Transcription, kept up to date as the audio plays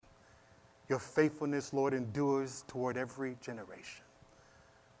Your faithfulness, Lord, endures toward every generation.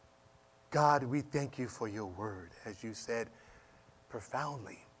 God, we thank you for your word, as you said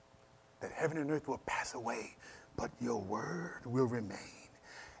profoundly, that heaven and earth will pass away, but your word will remain.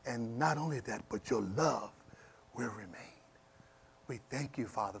 And not only that, but your love will remain. We thank you,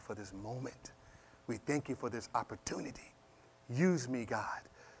 Father, for this moment. We thank you for this opportunity. Use me, God,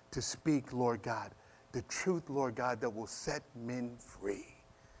 to speak, Lord God, the truth, Lord God, that will set men free.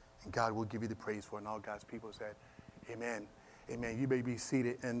 And God will give you the praise for it. And all God's people said, amen. Amen. You may be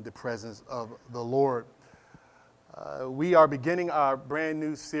seated in the presence of the Lord. We are beginning our brand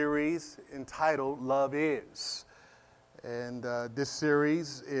new series entitled Love Is. And this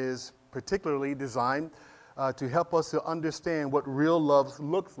series is particularly designed to help us to understand what real love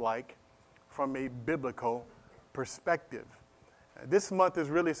looks like from a biblical perspective. This month is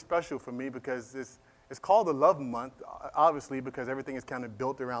really special for me because it's called the Love Month, obviously, because everything is kind of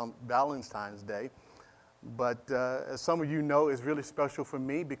built around Valentine's Day. But as some of you know, it's really special for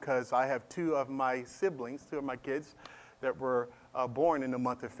me because I have two of my kids that were born in the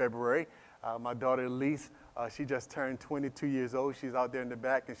month of February. My daughter, Elise, she just turned 22 years old. She's out there in the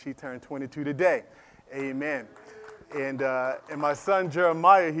back, and she turned 22 today. Amen. And my son,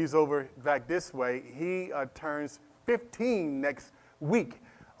 Jeremiah, he's over back this way. He turns 15 next week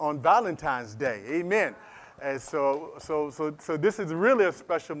on Valentine's Day. Amen. And so this is really a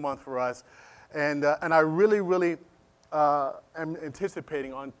special month for us. And I really am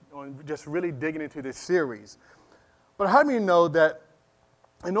anticipating on just really digging into this series. But how many know that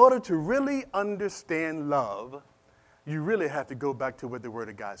in order to really understand love, you really have to go back to what the Word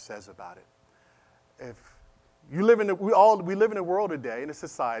of God says about it. If you live we live in a world today, in a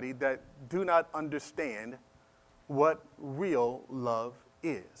society that do not understand what real love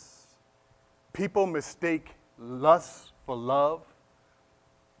is. People mistake lust for love.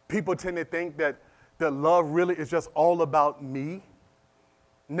 People tend to think that love really is just all about me,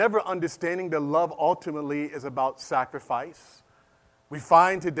 never understanding that love ultimately is about sacrifice. We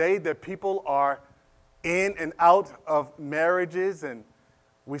find today that people are in and out of marriages, and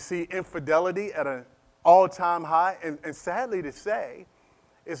we see infidelity at an all-time high. And sadly to say,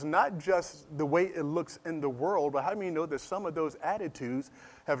 it's not just the way it looks in the world, but how many know that some of those attitudes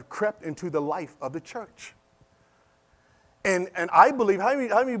have crept into the life of the church? And I believe, how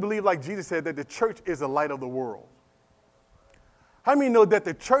many believe, like Jesus said, that the church is the light of the world? How many know that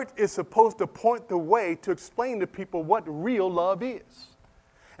the church is supposed to point the way to explain to people what real love is?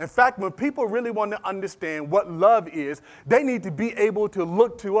 In fact, when people really want to understand what love is, they need to be able to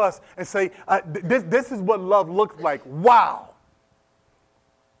look to us and say, this is what love looks like. Wow.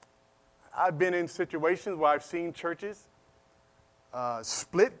 I've been in situations where I've seen churches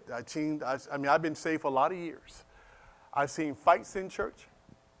split. I've been saved for a lot of years. I've seen fights in church.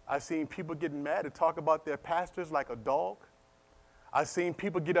 I've seen people getting mad and talk about their pastors like a dog. I've seen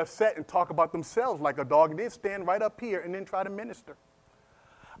people get upset and talk about themselves like a dog and then stand right up here and then try to minister.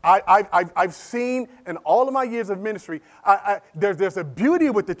 I've seen in all of my years of ministry, there's a beauty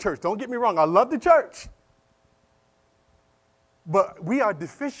with the church. Don't get me wrong. I love the church. But we are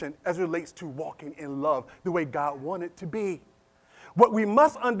deficient as it relates to walking in love the way God wanted to be. What we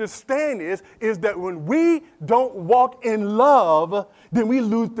must understand is that when we don't walk in love, then we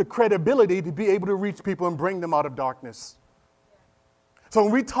lose the credibility to be able to reach people and bring them out of darkness. So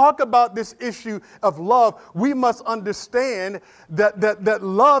when we talk about this issue of love, we must understand that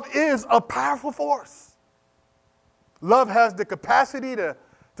love is a powerful force. Love has the capacity to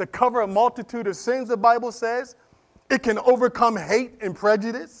cover a multitude of sins, the Bible says. It can overcome hate and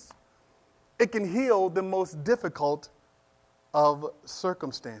prejudice. It can heal the most difficult of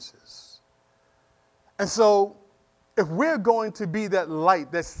circumstances. And so if we're going to be that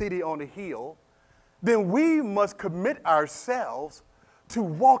light, that city on the hill, then we must commit ourselves to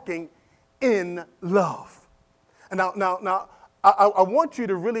walking in love. And now I want you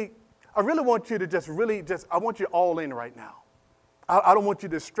to really want you to I want you all in right now. I don't want you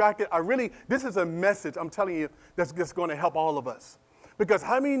distracted. This is a message, I'm telling you, that's just going to help all of us. Because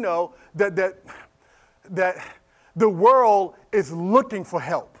how many know that the world is looking for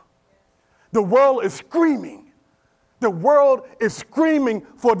help? The world is screaming. The world is screaming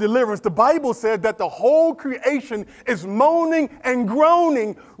for deliverance. The Bible says that the whole creation is moaning and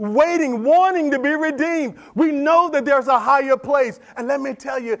groaning, waiting, wanting to be redeemed. We know that there's a higher place. And let me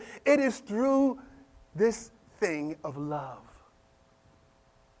tell you, it is through this thing of love.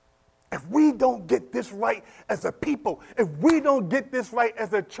 If we don't get this right as a people, if we don't get this right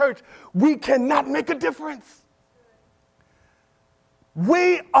as a church, we cannot make a difference.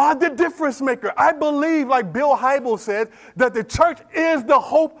 We are the difference maker. I believe, like Bill Hybels said, that the church is the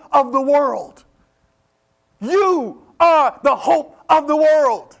hope of the world. You are the hope of the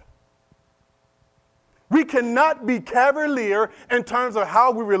world. We cannot be cavalier in terms of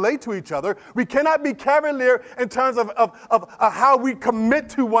how we relate to each other. We cannot be cavalier in terms of how we commit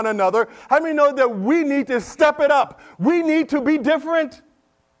to one another. How many know that we need to step it up? We need to be different.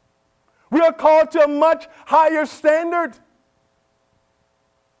 We are called to a much higher standard.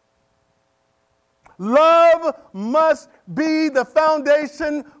 Love must be the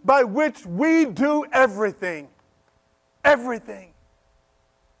foundation by which we do everything. Everything.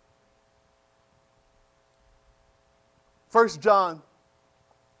 1 John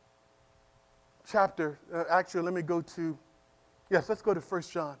chapter, let me go to, let's go to 1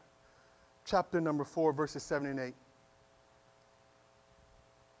 John chapter number 4, verses 7 and 8.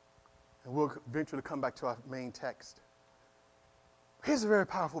 And we'll eventually come back to our main text. Here's a very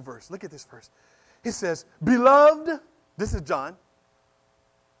powerful verse. Look at this verse. It says, "Beloved," this is John,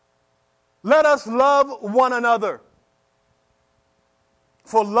 "let us love one another,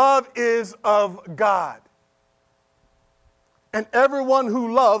 for love is of God. And everyone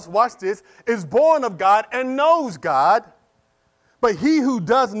who loves," watch this, "is born of God and knows God. But he who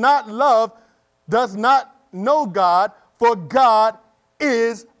does not love does not know God, for God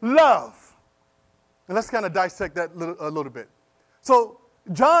is love." And let's kind of dissect that a little bit. So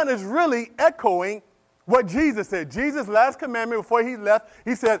John is really echoing what Jesus said. Jesus' last commandment before he left,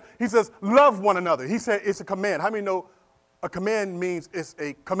 he says, love one another. He said it's a command. How many know a command means it's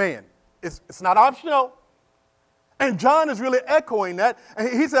a command? It's not optional. And John is really echoing that. And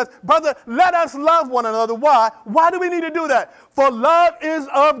he says, brother, let us love one another. Why? Why do we need to do that? For love is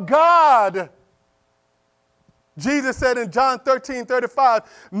of God. Jesus said in John 13:35,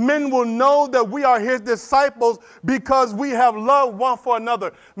 "Men will know that we are his disciples because we have love one for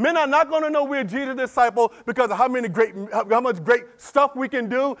another." Men are not going to know we're Jesus' disciple because of how much great stuff we can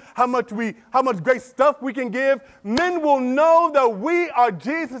do, how much great stuff we can give. Men will know that we are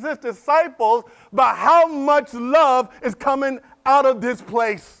Jesus' disciples by how much love is coming out of this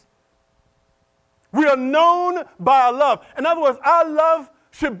place. We are known by our love. In other words, our love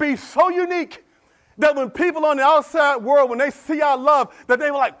should be so unique that when people on the outside world, when they see our love, that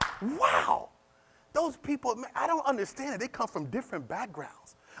they were like, wow, those people, man, I don't understand it. They come from different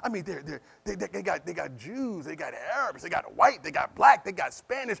backgrounds. I mean, they got Jews, they got Arabs, they got white, they got black, they got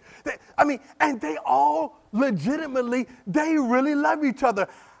Spanish. And they all legitimately, they really love each other.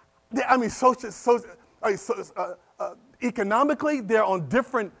 Economically, they're on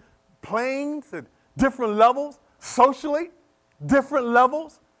different planes and different levels. Socially, different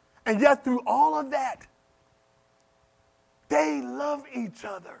levels. And yet through all of that, they love each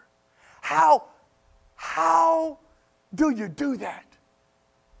other. How do you do that?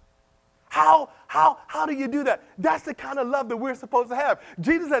 How do you do that? That's the kind of love that we're supposed to have.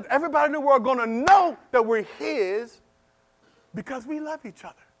 Jesus said everybody in the world going to know that we're his because we love each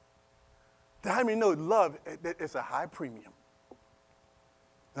other. How many know love is a high premium?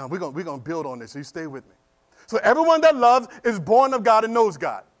 Now we're going to build on this, so you stay with me. So everyone that loves is born of God and knows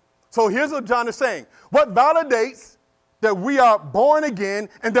God. So here's what John is saying. What validates that we are born again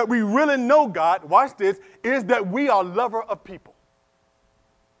and that we really know God, watch this, is that we are lover of people.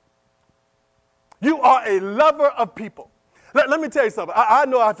 You are a lover of people. Let me tell you something. I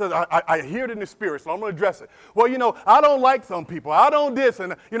know I hear it in the spirit, so I'm going to address it. Well, I don't like some people. I don't this,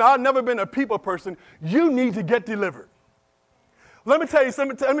 and, I've never been a people person. You need to get delivered. Let me tell you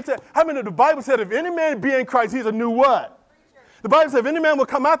something. How many the Bible said if any man be in Christ, he's a new what? The Bible says if any man will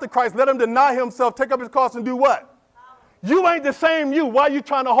come after Christ, let him deny himself, take up his cross, and do what? You ain't the same you. Why are you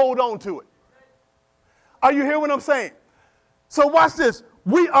trying to hold on to it? Are you hearing what I'm saying? So watch this.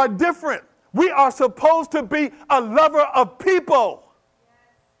 We are different. We are supposed to be a lover of people.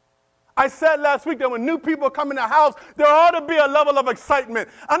 I said last week that when new people come in the house, there ought to be a level of excitement.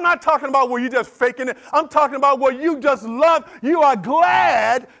 I'm not talking about where you're just faking it. I'm talking about where you just love. You are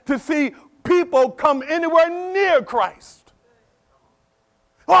glad to see people come anywhere near Christ.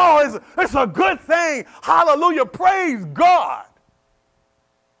 Oh, it's a good thing. Hallelujah. Praise God.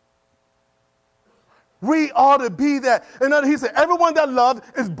 We ought to be that. And he said, everyone that loves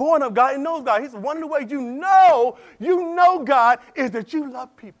is born of God and knows God. He said, one of the ways you know God is that you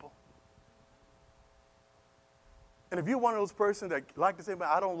love people. And if you're one of those persons that like to say,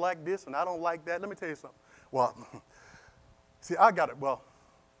 I don't like this and I don't like that, let me tell you something. Well, see, I got it. Well,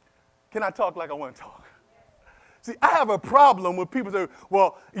 can I talk like I want to talk? See, I have a problem when people say,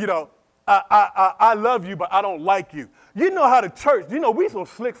 well, I love you, but I don't like you. You know how the church, we some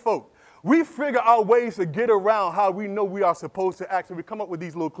slick folk. We figure out ways to get around how we know we are supposed to act, and we come up with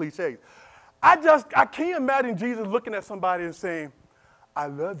these little cliches. I can't imagine Jesus looking at somebody and saying, I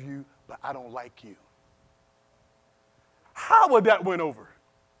love you, but I don't like you. How would that win over?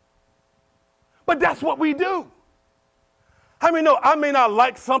 But that's what we do. How many know I may not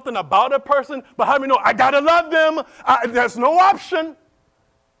like something about a person, but how many know I got to love them? There's no option.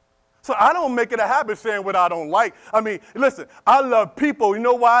 So I don't make it a habit saying what I don't like. I mean, listen, I love people. You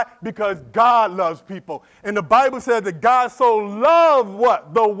know why? Because God loves people. And the Bible says that God so loved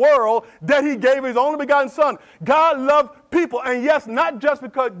what? The world that he gave his only begotten son. God loved people. And yes, not just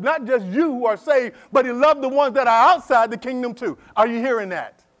you who are saved, but he loved the ones that are outside the kingdom too. Are you hearing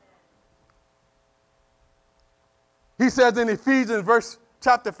that? He says in Ephesians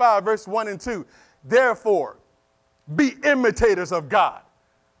chapter 5, verse 1 and 2, therefore, be imitators of God.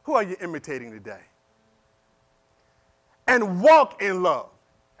 Who are you imitating today? And walk in love.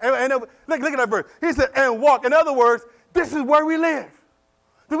 And look at that verse. He said, and walk. In other words, this is where we live.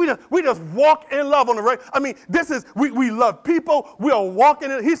 We just walk in love on the right. I mean, we love people. We are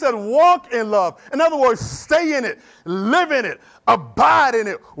walking in it. He said, walk in love. In other words, stay in it, live in it, abide in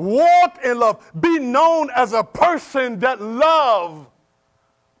it, walk in love. Be known as a person that love.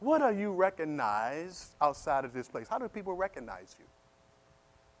 What are you recognized outside of this place? How do people recognize you?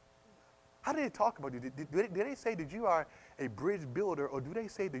 How do they talk about you? Do they say that you are a bridge builder, or do they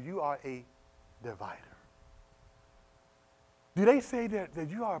say that you are a divider? Do they say that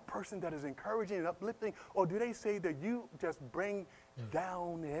you are a person that is encouraging and uplifting, or do they say that you just bring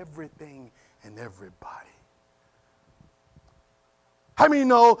down everything and everybody? How many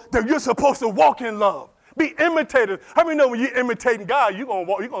know that you're supposed to walk in love? Be imitators. How many know when you're imitating God, you're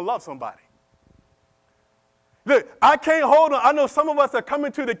gonna love somebody? Look, I can't hold on. I know some of us are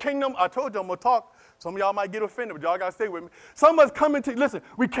coming to the kingdom. I told you I'm going to talk. Some of y'all might get offended, but y'all got to stay with me. Some of us coming to, listen,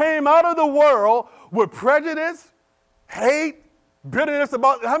 we came out of the world with prejudice, hate, bitterness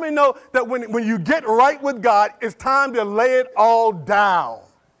about, how many know that when you get right with God, it's time to lay it all down?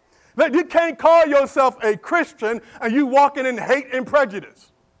 Look, you can't call yourself a Christian and you walking in hate and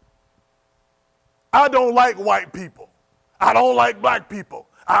prejudice. I don't like white people. I don't like black people.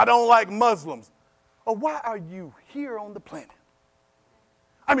 I don't like Muslims. Or why are you here on the planet?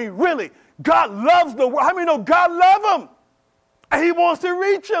 I mean, really, God loves the world. How many know God loves them? And he wants to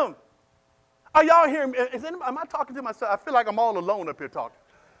reach them. Are y'all hearing me? Am I talking to myself? I feel like I'm all alone up here talking.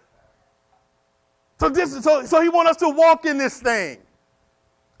 So he wants us to walk in this thing.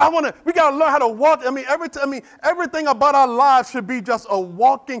 We got to learn how to walk. Everything about our lives should be just a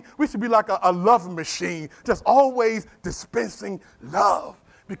walking. We should be like a love machine, just always dispensing love.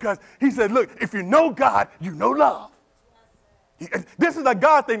 Because he said, look, if you know God, you know love. This is a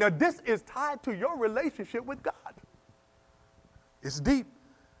God thing. Now, this is tied to your relationship with God. It's deep.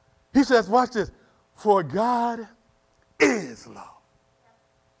 He says, watch this. For God is love.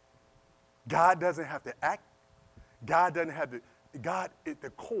 God doesn't have to act. God is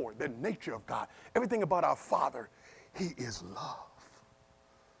the core, the nature of God. Everything about our Father, he is love.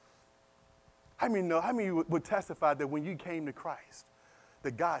 How many would testify that when you came to Christ,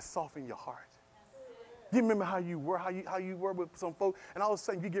 that God softened your heart? You remember how you were with some folks, and all of a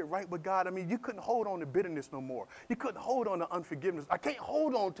sudden you get right with God. I mean, you couldn't hold on to bitterness no more. You couldn't hold on to unforgiveness. I can't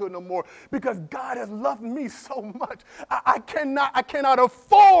hold on to it no more because God has loved me so much. I cannot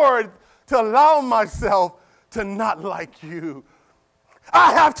afford to allow myself to not like you.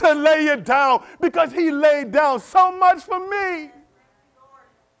 I have to lay it down because he laid down so much for me.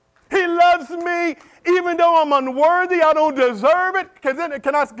 He loves me even though I'm unworthy. I don't deserve it. Can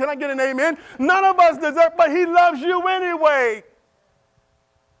I get an amen? None of us deserve, but he loves you anyway.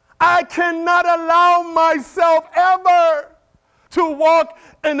 I cannot allow myself ever to walk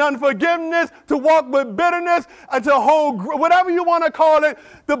in unforgiveness, to walk with bitterness, and to hold, whatever you want to call it.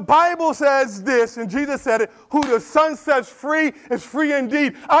 The Bible says this, and Jesus said it, who the Son sets free is free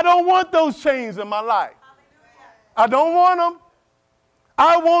indeed. I don't want those chains in my life. I don't want them.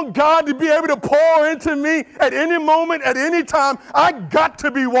 I want God to be able to pour into me at any moment, at any time. I got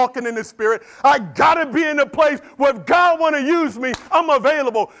to be walking in the Spirit. I got to be in a place where if God want to use me, I'm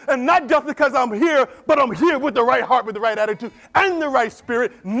available. And not just because I'm here, but I'm here with the right heart, with the right attitude, and the right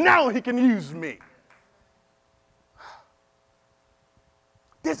spirit. Now he can use me.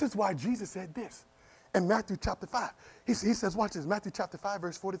 This is why Jesus said this in Matthew chapter 5. He says, watch this, Matthew chapter 5,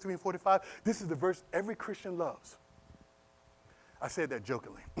 verse 43 and 45. This is the verse every Christian loves. I said that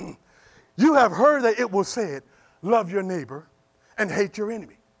jokingly. You have heard that it was said, love your neighbor and hate your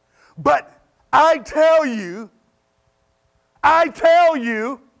enemy. But I tell you,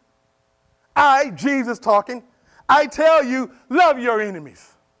 Jesus talking, I tell you, love your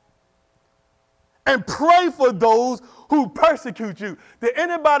enemies. and pray for those who persecute you. Did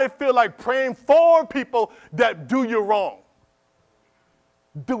anybody feel like praying for people that do you wrong?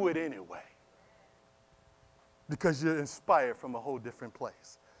 Do it anyway. Because you're inspired from a whole different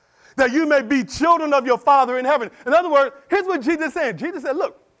place. That you may be children of your Father in heaven. In other words, here's what Jesus said. Jesus said,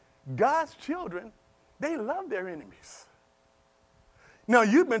 look, God's children, they love their enemies. Now,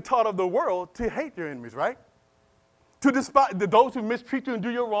 you've been taught of the world to hate your enemies, right? To despise those who mistreat you and do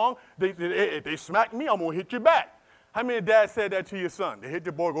you wrong. If they smack me, I'm going to hit you back. How many dads said that to your son? They hit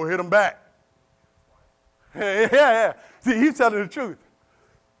your boy, go hit him back. Yeah. See, he's telling the truth.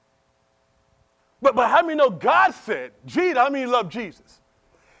 But how many know God said, Jesus, how many love Jesus?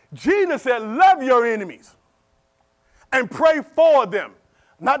 Jesus said, love your enemies and pray for them.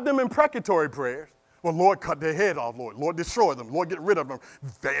 Not them imprecatory prayers. Well, Lord, cut their head off, Lord. Lord, destroy them. Lord, get rid of them.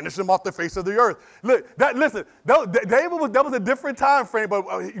 Vanish them off the face of the earth. Look, David that was a different time frame, but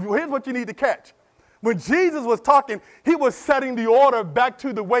here's what you need to catch. When Jesus was talking, he was setting the order back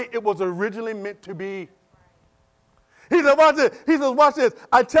to the way it was originally meant to be. He said, watch this. He says, watch this.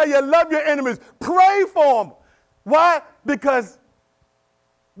 I tell you, love your enemies. Pray for them. Why? Because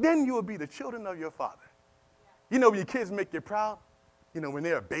then you will be the children of your Father. You know, when your kids make you proud, you know, when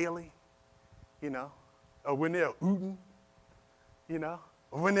they're Bailey, you know, or when they're Uden, you know,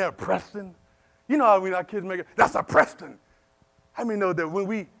 or when they're Preston. You know how when our kids make it, that's a Preston. How many know that when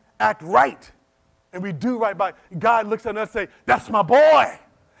we act right and we do right by, God looks at us and say, that's my boy.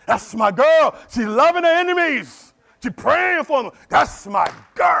 That's my girl. She's loving her enemies. She's praying for them. That's my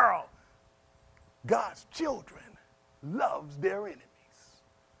girl. God's children loves their enemies.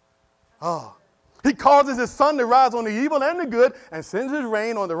 Oh. He causes his sun to rise on the evil and the good and sends his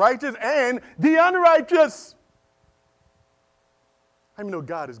rain on the righteous and the unrighteous. How many know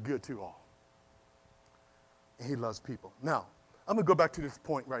God is good to all? And he loves people. Now, I'm going to go back to this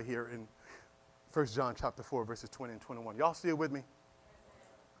point right here in 1 John chapter 4, verses 20 and 21. Y'all still with me?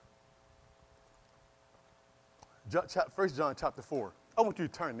 1 John chapter 4. I want you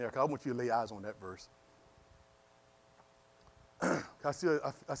to turn there because I want you to lay eyes on that verse. I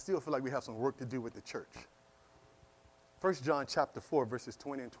still feel like we have some work to do with the church. 1 John chapter 4, verses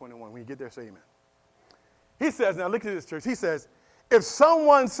 20 and 21. When you get there, say amen. He says, now look at this, church. He says, if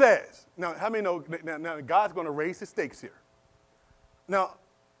someone says, now how many know, now God's going to raise the stakes here. Now,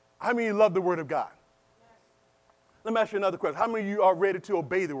 how many of you love the word of God? Yes. Let me ask you another question. How many of you are ready to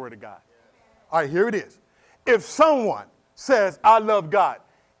obey the word of God? Yes. All right, here it is. If someone says, I love God,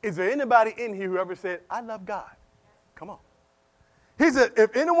 is there anybody in here who ever said, I love God? Yes. Come on. He said,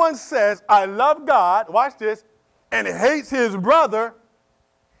 if anyone says, I love God, watch this, and hates his brother,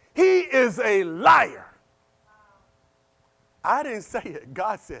 he is a liar. I didn't say it.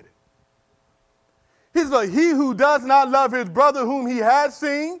 God said it. He said, he who does not love his brother whom he has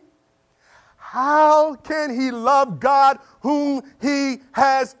seen, how can he love God whom he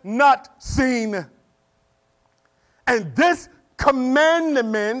has not seen? And this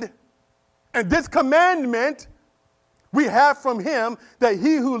commandment, we have from him that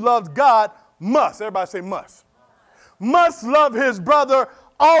he who loves God must, everybody say must love his brother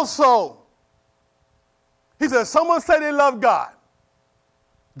also. He says, someone say they love God.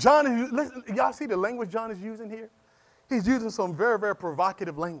 John, listen, y'all see the language John is using here? He's using some very, very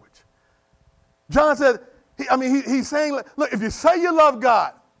provocative language. John said, he's saying, look, if you say you love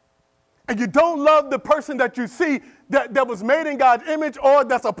God and you don't love the person that you see that was made in God's image or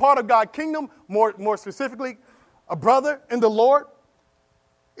that's a part of God's kingdom, more specifically, a brother in the Lord,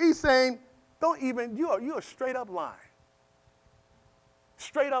 he's saying, you're a straight up lying.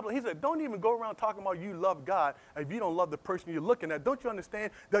 Straight up, he said, don't even go around talking about you love God if you don't love the person you're looking at. Don't you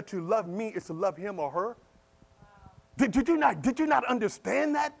understand that to love me is to love him or her? Wow. Did you not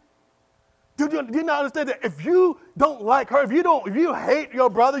understand that? Did you not understand that if you don't like her, if you hate your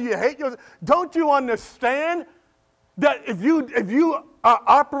brother, you hate yours, don't you understand that if you are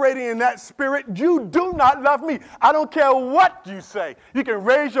operating in that spirit, you do not love me. I don't care what you say. You can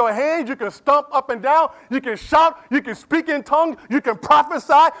raise your hands, you can stomp up and down, you can shout, you can speak in tongues, you can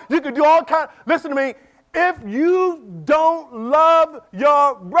prophesy, you can do all kinds. Listen to me. If you don't love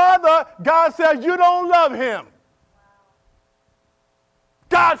your brother, God says you don't love him.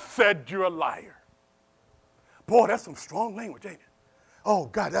 God said you're a liar. Boy, that's some strong language, ain't it? Oh,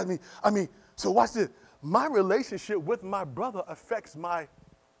 God, so watch this. My relationship with my brother affects my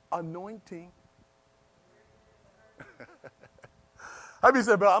anointing. How many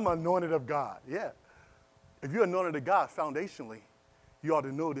say, I'm anointed of God? Yeah. If you're anointed of God foundationally, you ought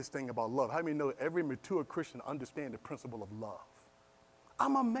to know this thing about love. How many know every mature Christian understands the principle of love?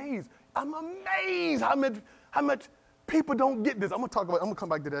 I'm amazed how much people don't get this. I'm gonna come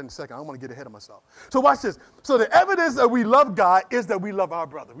back to that in a second. I don't want to get ahead of myself. So watch this. So the evidence that we love God is that we love our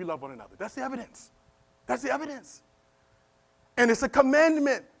brother. We love one another. That's the evidence. That's the evidence. And it's a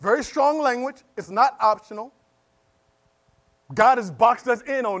commandment. Very strong language. It's not optional. God has boxed us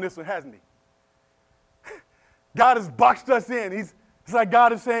in on this one, hasn't he? God has boxed us in. It's like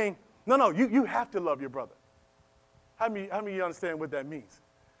God is saying, no, you have to love your brother. How many of you understand what that means?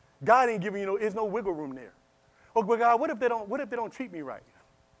 God ain't giving you there's no wiggle room there. Oh, but God, what if they don't treat me right?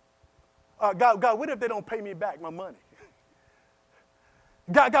 God, what if they don't pay me back my money?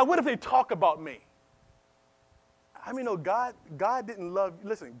 God, what if they talk about me? I mean, no, God didn't love,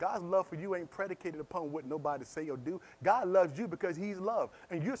 listen, God's love for you ain't predicated upon what nobody say or do. God loves you because he's love,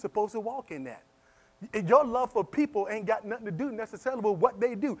 and you're supposed to walk in that. Your love for people ain't got nothing to do necessarily with what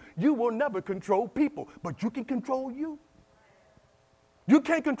they do. You will never control people, but you can control you. You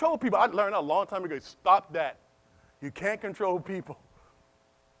can't control people. I learned a long time ago, stop that. You can't control people.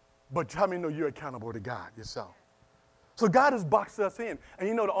 But how many know you're accountable to God yourself? So God has boxed us in. And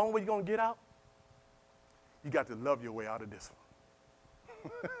you know the only way you're going to get out? You got to love your way out of this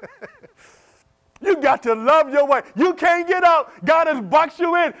one. You got to love your way. You can't get out. God has boxed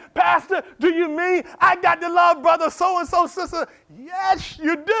you in. Pastor, do you mean I got to love brother so-and-so, sister? Yes,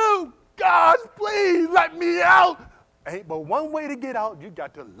 you do. God, please let me out. Ain't but one way to get out. You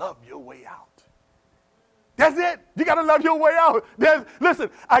got to love your way out. That's it. You got to love your way out. Listen,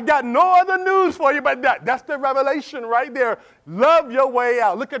 I got no other news for you but that. That's the revelation right there. Love your way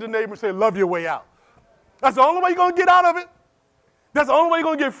out. Look at the neighbor and say, love your way out. That's the only way you're going to get out of it. That's the only way you're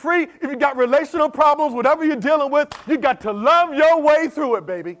going to get free. If you got relational problems, whatever you're dealing with, you got to love your way through it,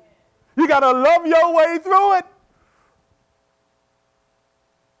 baby. You got to love your way through it.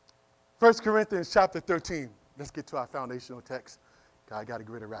 1 Corinthians chapter 13. Let's get to our foundational text. I got to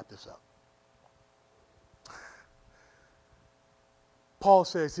get ready to wrap this up. Paul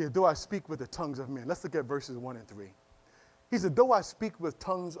says here, though I speak with the tongues of men. Let's look at verses 1 and 3. He said, though I speak with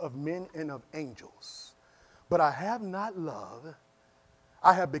tongues of men and of angels, but I have not love,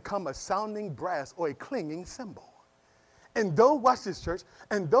 I have become a sounding brass or a clanging cymbal. And though, watch this, church,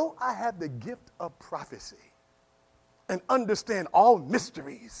 and though I have the gift of prophecy and understand all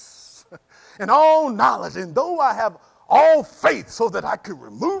mysteries and all knowledge, and though I have all faith so that I could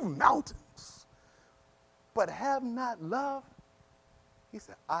remove mountains, but have not love, he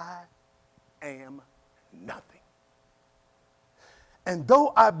said, I am nothing. And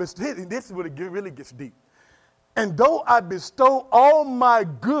though I bestow, and this is where it really gets deep. And though I bestow all my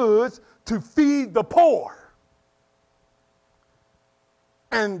goods to feed the poor,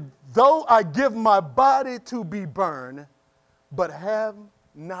 and though I give my body to be burned, but have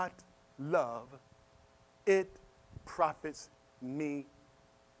not love, it profits me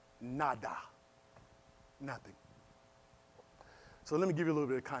nada. Nothing. So let me give you a little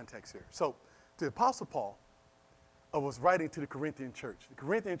bit of context here. So the Apostle Paul was writing to the Corinthian church. The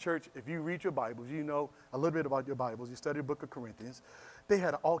Corinthian church, if you read your Bibles, you know a little bit about your Bibles. You study the book of Corinthians. They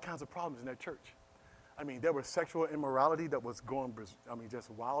had all kinds of problems in that church. I mean, there was sexual immorality that was going, just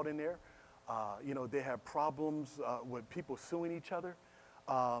wild in there. They had problems with people suing each other.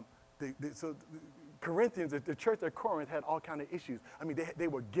 So Corinthians, the church at Corinth had all kinds of issues. I mean, they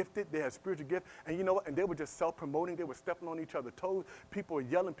were gifted. They had spiritual gifts. And you know what? And they were just self-promoting. They were stepping on each other's toes. People were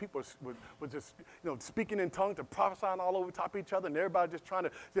yelling. People were just, speaking in tongues and prophesying all over top of each other. And everybody just trying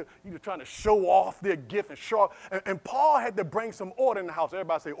to show off their gift and show off. And Paul had to bring some order in the house.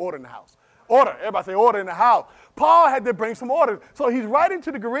 Everybody say order in the house. Order. Everybody say order in the house. Paul had to bring some order. So he's writing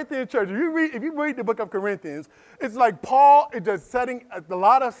to the Corinthian church. If you read the book of Corinthians, it's like Paul is just setting a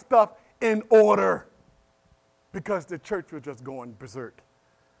lot of stuff in order because the church was just going berserk.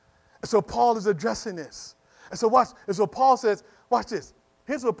 And so Paul is addressing this. And so watch. And so Paul says, watch this.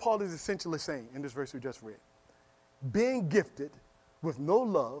 Here's what Paul is essentially saying in this verse we just read. Being gifted with no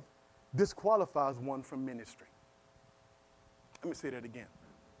love disqualifies one from ministry. Let me say that again.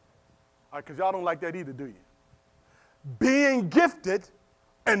 All right, because y'all don't like that either, do you? Being gifted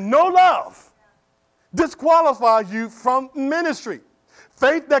and no love disqualifies you from ministry.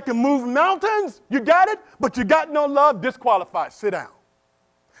 Faith that can move mountains, you got it, but you got no love, disqualified, sit down.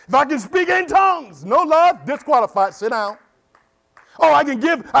 If I can speak in tongues, no love, disqualified, sit down. Oh, I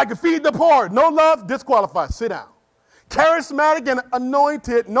can feed the poor, no love, disqualified, sit down. Charismatic and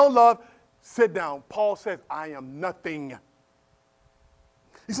anointed, no love, sit down. Paul says, I am nothing.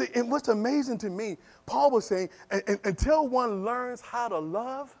 You see, and what's amazing to me, Paul was saying, until one learns how to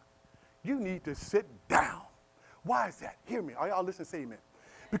love, you need to sit down. Why is that? Hear me. Are y'all listening? Say amen.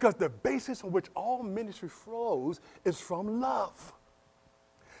 Because the basis on which all ministry flows is from love.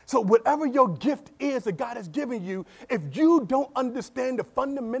 So whatever your gift is that God has given you, if you don't understand the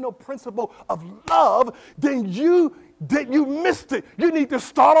fundamental principle of love, then you missed it. You need to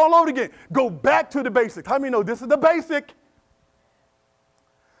start all over again. Go back to the basics. How many know this is the basic?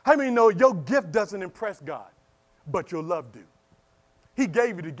 How many know your gift doesn't impress God, but your love do? He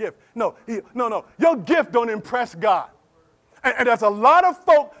gave you the gift. No. Your gift don't impress God. And there's a lot of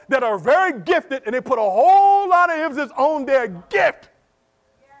folk that are very gifted, and they put a whole lot of emphasis on their gift.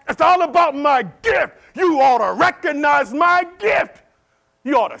 It's all about my gift. You ought to recognize my gift.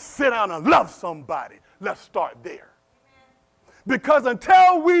 You ought to sit down and love somebody. Let's start there. Because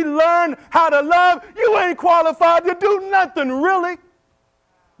until we learn how to love, you ain't qualified to do nothing, really.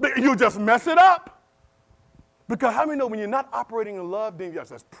 You just mess it up. Because how many know when you're not operating in love, then yes,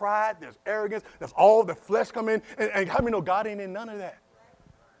 there's pride, there's arrogance, there's all the flesh come in, and how many know God ain't in none of that?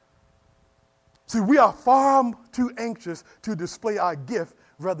 See, we are far too anxious to display our gift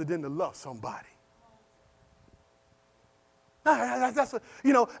rather than to love somebody.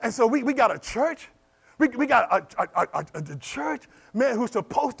 And so we got a church. We got a church, man, who's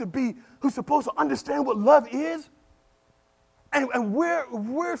supposed to understand what love is. And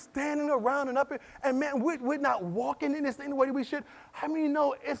we're standing around and up here, and man, we're not walking in this thing the way we should. How many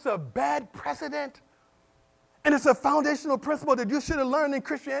know it's a bad precedent? And it's a foundational principle that you should have learned in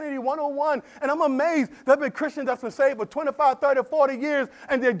Christianity 101. And I'm amazed there have been Christians that's been saved for 25, 30, 40 years,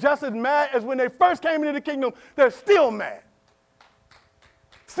 and they're just as mad as when they first came into the kingdom. They're still mad.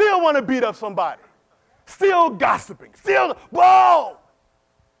 Still want to beat up somebody. Still gossiping. Still, whoa!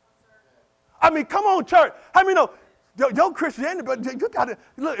 I mean, come on, church. How many know your Christianity, but you got to,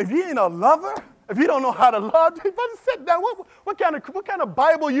 look, if you ain't a lover, if you don't know how to love, you better sit down. What kind of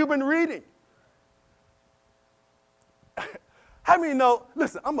Bible you been reading? How many know,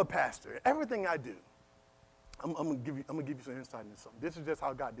 listen, I'm a pastor. Everything I do, I'm gonna give you some insight into something. This is just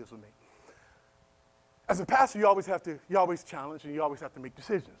how God deals with me. As a pastor, you always challenge and you always have to make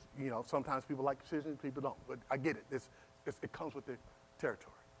decisions. You know, sometimes people like decisions, people don't. But I get it. It comes with the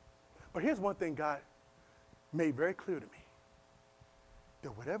territory. But here's one thing God made very clear to me.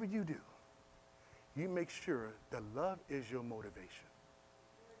 That whatever you do, you make sure that love is your motivation.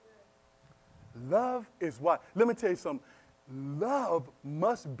 Love is what? Let me tell you something. Love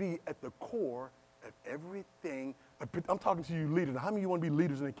must be at the core of everything. I'm talking to you leaders. How many of you want to be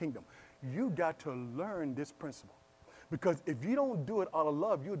leaders in the kingdom? You got to learn this principle. Because if you don't do it out of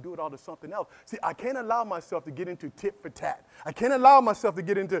love, you'll do it out of something else. See, I can't allow myself to get into tit for tat. I can't allow myself to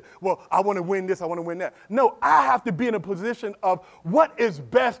get into, well, I want to win this, I want to win that. No, I have to be in a position of what is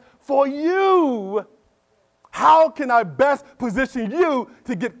best for you. How can I best position you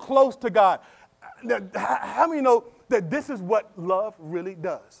to get close to God? How many know that this is what love really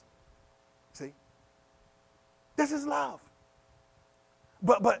does? See? This is love.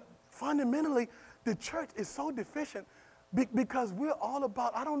 But fundamentally, the church is so deficient because we're all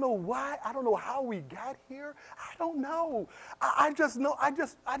about, I don't know why, I don't know how we got here. I don't know. I just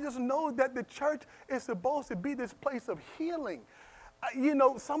know that the church is supposed to be this place of healing. You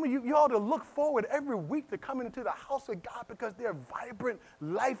know, some of you ought to look forward every week to coming into the house of God because they're vibrant,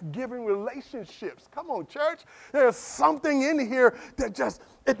 life-giving relationships. Come on, church. There's something in here that just,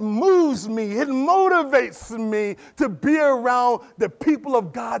 it moves me, it motivates me to be around the people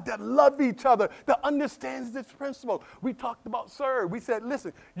of God that love each other, that understands this principle. We talked about serve. We said,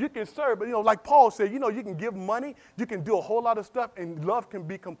 listen, you can serve, but, like Paul said, you can give money, you can do a whole lot of stuff, and love can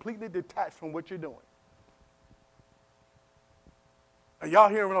be completely detached from what you're doing. Are y'all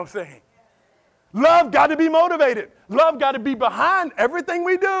hearing what I'm saying? Love got to be motivated. Love got to be behind everything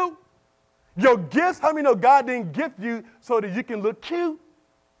we do. Your gifts, how many know God didn't gift you so that you can look cute?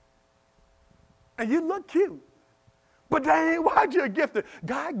 And you look cute. But that ain't why you're gifted.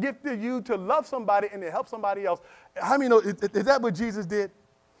 God gifted you to love somebody and to help somebody else. How many know, is that what Jesus did?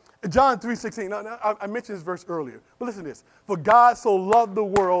 John 3:16. Now, I mentioned this verse earlier. But listen to this. For God so loved the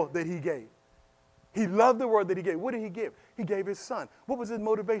world that he gave. He loved the world that he gave. What did he give? He gave his son. What was his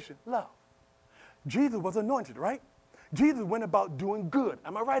motivation? Love. Jesus was anointed, right? Jesus went about doing good.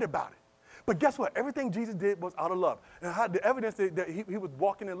 Am I right about it? But guess what? Everything Jesus did was out of love. And the evidence that he was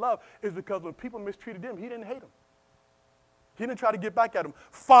walking in love is because when people mistreated him, he didn't hate them. He didn't try to get back at them.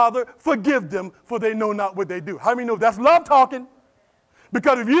 Father, forgive them, for they know not what they do. How many know that's love talking?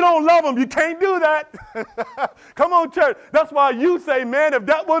 Because if you don't love them, you can't do that. Come on, church. That's why you say, man, if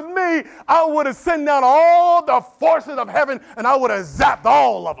that was me, I would have sent down all the forces of heaven and I would have zapped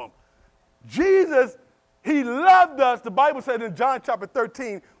all of them. Jesus, he loved us. The Bible said in John chapter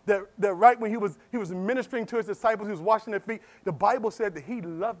 13 that right when he was ministering to his disciples, he was washing their feet, the Bible said that he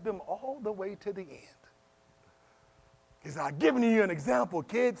loved them all the way to the end. He said, I've given you an example,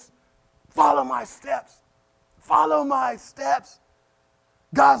 kids. Follow my steps. Follow my steps.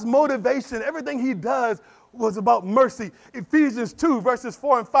 God's motivation, everything he does was about mercy. Ephesians 2, verses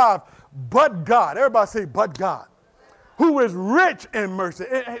 4 and 5. But God, everybody say, but God, who is rich in mercy.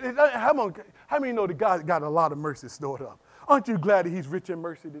 How many know that God got a lot of mercy stored up? Aren't you glad that he's rich in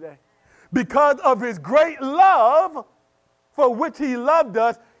mercy today? Because of his great love for which he loved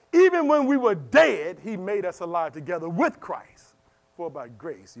us, even when we were dead, he made us alive together with Christ. For by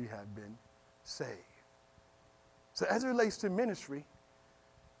grace you have been saved. So as it relates to ministry,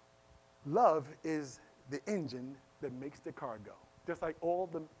 love is the engine that makes the car go. Just like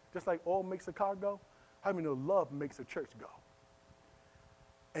oil makes a car go, how many know love makes a church go?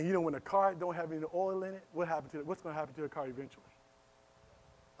 And you know when a car don't have any oil in it, what's going to happen to the car eventually?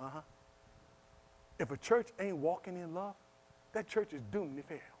 If a church ain't walking in love, that church is doomed to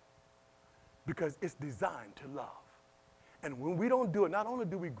fail. Because it's designed to love. And when we don't do it, not only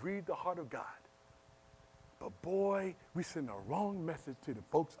do we grieve the heart of God, but boy, we send a wrong message to the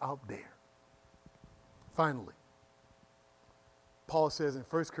folks out there. Finally, Paul says in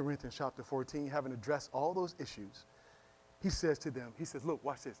 1 Corinthians chapter 14, having addressed all those issues, he says to them, look,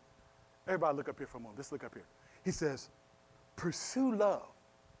 watch this. Everybody look up here for a moment. Let's look up here. He says, pursue love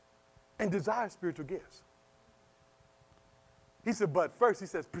and desire spiritual gifts. He said, but first he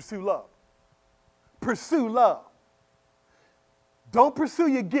says, pursue love. Pursue love. Don't pursue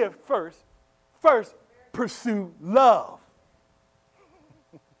your gift first. First, pursue love.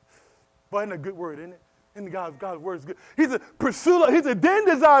 Boy, isn't a good word, isn't it? And God's word is good. He said, pursue love. He said, then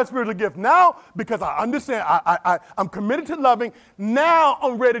desire spiritual gift. Now, because I understand, I'm committed to loving, now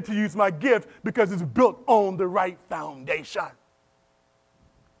I'm ready to use my gift because it's built on the right foundation.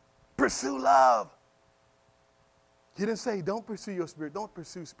 Pursue love. He didn't say, don't pursue your spirit, don't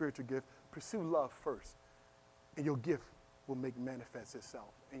pursue spiritual gift. Pursue love first, and your gift will manifest itself,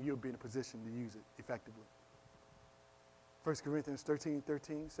 and you'll be in a position to use it effectively. 1 Corinthians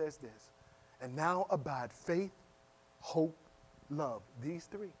 13:13 says this, and now abide faith, hope, love, these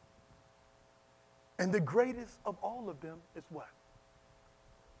three. And the greatest of all of them is what?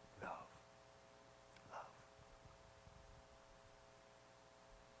 Love. Love.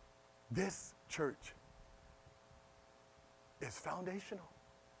 This church is foundational.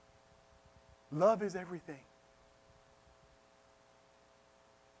 Love is everything.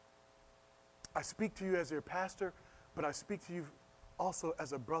 I speak to you as your pastor, but I speak to you also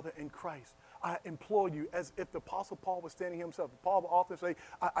as a brother in Christ. I implore you, as if the Apostle Paul was standing here himself. Paul will often say,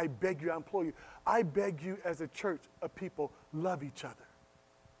 I beg you, I implore you. I beg you as a church of people, love each other.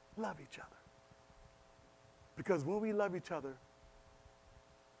 Love each other. Because when we love each other,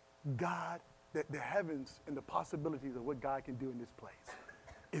 God, the heavens and the possibilities of what God can do in this place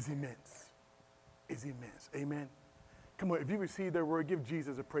is immense. Is immense. Amen. Come on, if you receive their word, give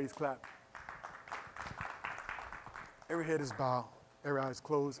Jesus a praise clap. Every head is bowed, every eye is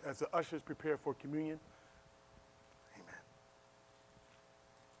closed as the ushers prepare for communion. Amen.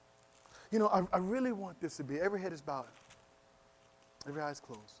 You know, I really want this to be, every head is bowed, every eye is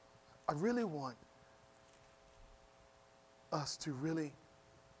closed. I really want us to really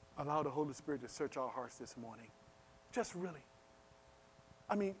allow the Holy Spirit to search our hearts this morning. Just really.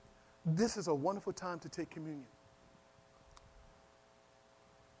 I mean, this is a wonderful time to take communion.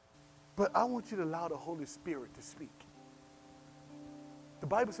 But I want you to allow the Holy Spirit to speak. The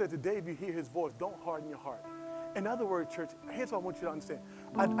Bible says today, if you hear his voice, don't harden your heart. In other words, church, here's what I want you to understand.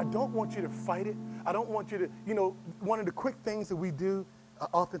 I don't want you to fight it. I don't want you to, you know, one of the quick things that we do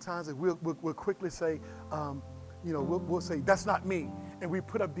oftentimes is we'll quickly say, we'll say, that's not me. And we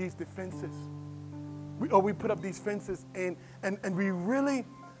put up these defenses. We put up these fences and we really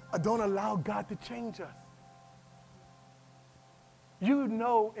don't allow God to change us. You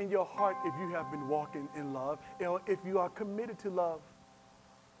know in your heart if you have been walking in love, if you are committed to love.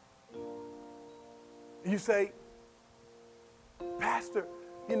 You say, Pastor,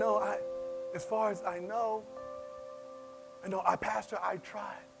 as far as I know, Pastor, I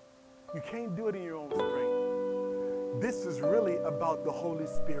tried. You can't do it in your own strength. This is really about the Holy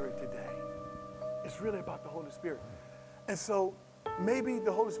Spirit today. It's really about the Holy Spirit. And so maybe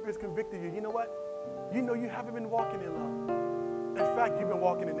the Holy Spirit's convicted you. You know what? You know you haven't been walking in love. In fact, you've been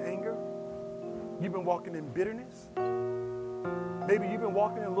walking in anger. You've been walking in bitterness. Maybe you've been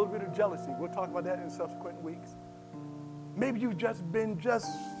walking in a little bit of jealousy. We'll talk about that in subsequent weeks. Maybe you've just been just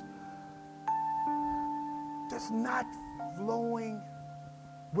not flowing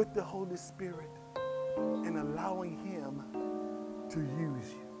with the Holy Spirit and allowing him to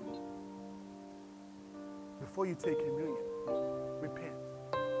use you. Before you take communion, repent.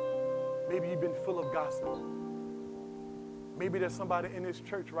 Maybe you've been full of gossip. Maybe there's somebody in this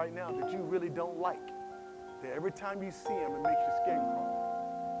church right now that you really don't like. That every time you see him, it makes your skin crawl.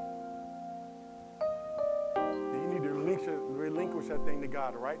 That you need to relinquish that thing to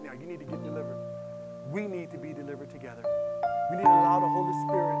God right now. You need to get delivered. We need to be delivered together. We need to allow the Holy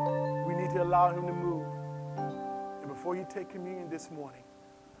Spirit. We need to allow him to move. And before you take communion this morning,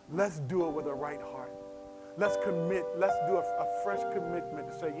 let's do it with a right heart. Let's commit. Let's do a fresh commitment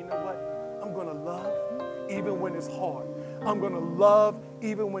to say, you know what? I'm going to love even when it's hard. I'm going to love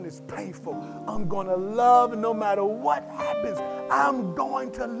even when it's painful. I'm going to love no matter what happens. I'm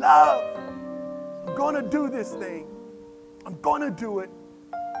going to love. I'm going to do this thing. I'm going to do it.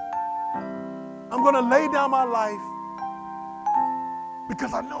 I'm going to lay down my life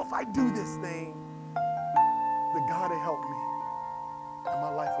because I know if I do this thing, that God will help me and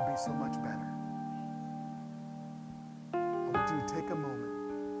my life will be so much better. I want you to take a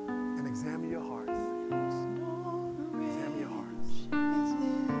moment and examine your hearts. Examine your hearts.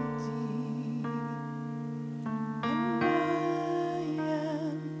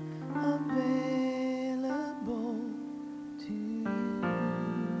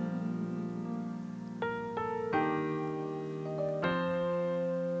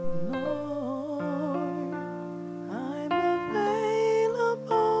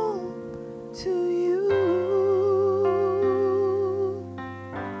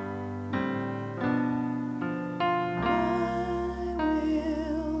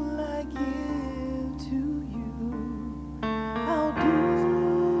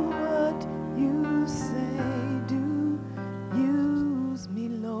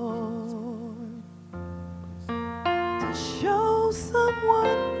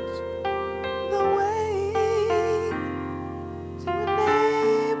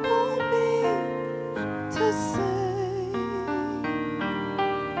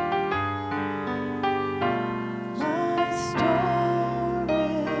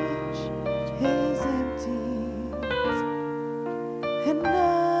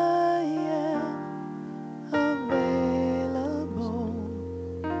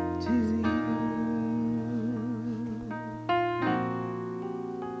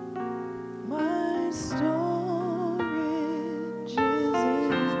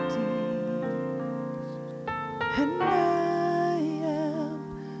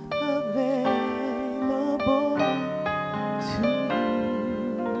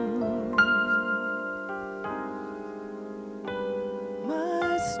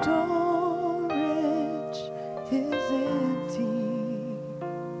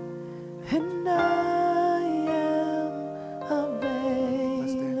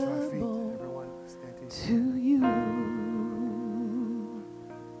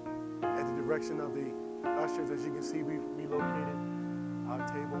 Of the ushers, as you can see, we've relocated our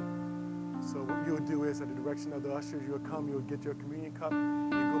table. So what you'll do is, at the direction of the ushers, you'll come, you'll get your communion cup,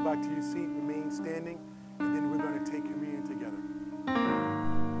 you go back to your seat, remain standing, and then we're going to take communion together.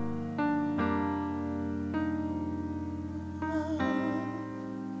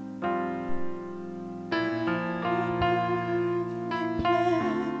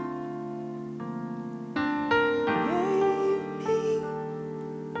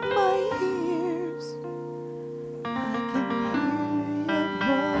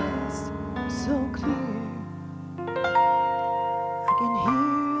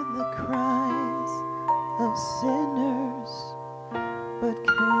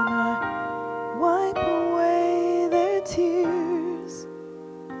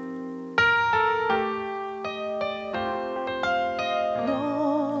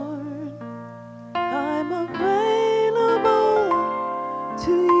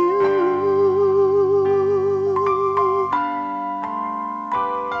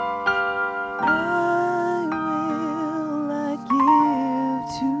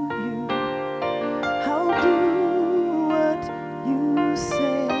 How do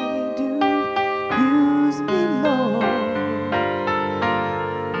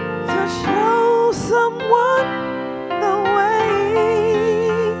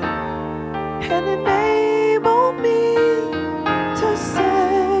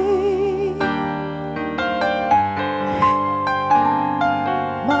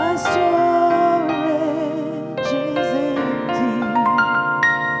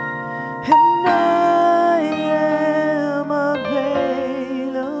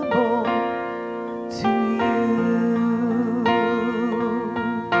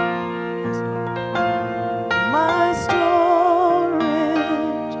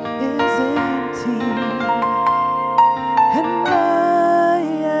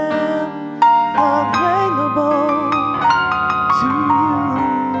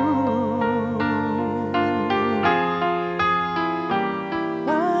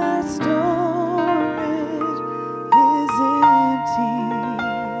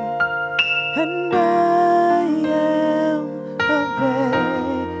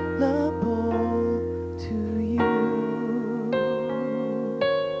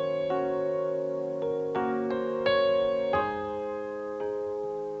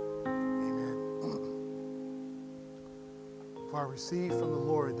received from the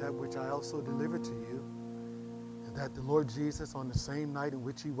Lord that which I also delivered to you, and that the Lord Jesus, on the same night in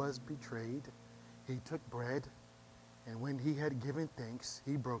which he was betrayed, he took bread, and when he had given thanks,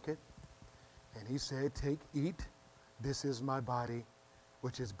 he broke it, and he said, "Take, eat, this is my body,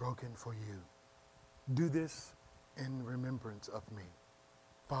 which is broken for you. Do this in remembrance of me."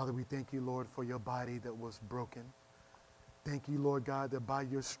 Father, we thank you, Lord, for your body that was broken. Thank you, Lord God, that by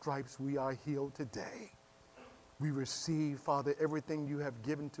your stripes we are healed today. We receive, Father, everything you have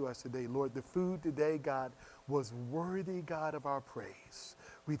given to us today. Lord, the food today, God, was worthy, God, of our praise.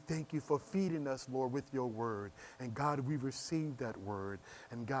 We thank you for feeding us, Lord, with your word. And God, we receive that word.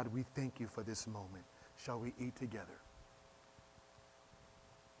 And God, we thank you for this moment. Shall we eat together?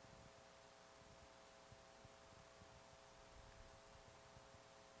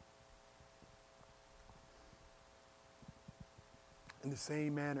 In the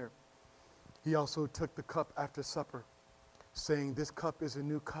same manner, he also took the cup after supper, saying, "This cup is a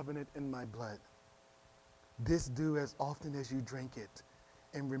new covenant in my blood. This do as often as you drink it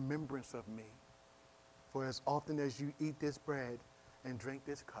in remembrance of me. For as often as you eat this bread and drink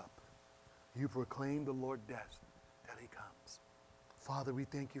this cup, you proclaim the Lord's death till he comes." Father, we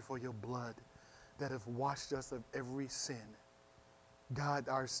thank you for your blood that have washed us of every sin. God,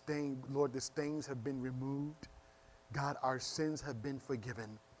 our stain, Lord, the stains have been removed. God, our sins have been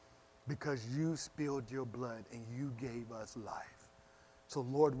forgiven because you spilled your blood and you gave us life. So,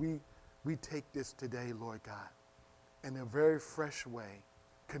 Lord, we take this today, Lord God, in a very fresh way,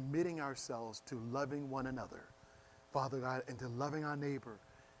 committing ourselves to loving one another, Father God, and to loving our neighbor,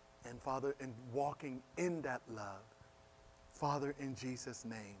 and Father, and walking in that love. Father, in Jesus'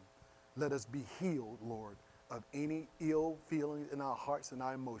 name, let us be healed, Lord, of any ill feelings in our hearts and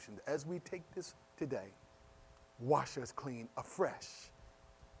our emotions. As we take this today, wash us clean afresh.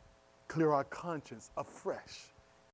 Clear our conscience afresh.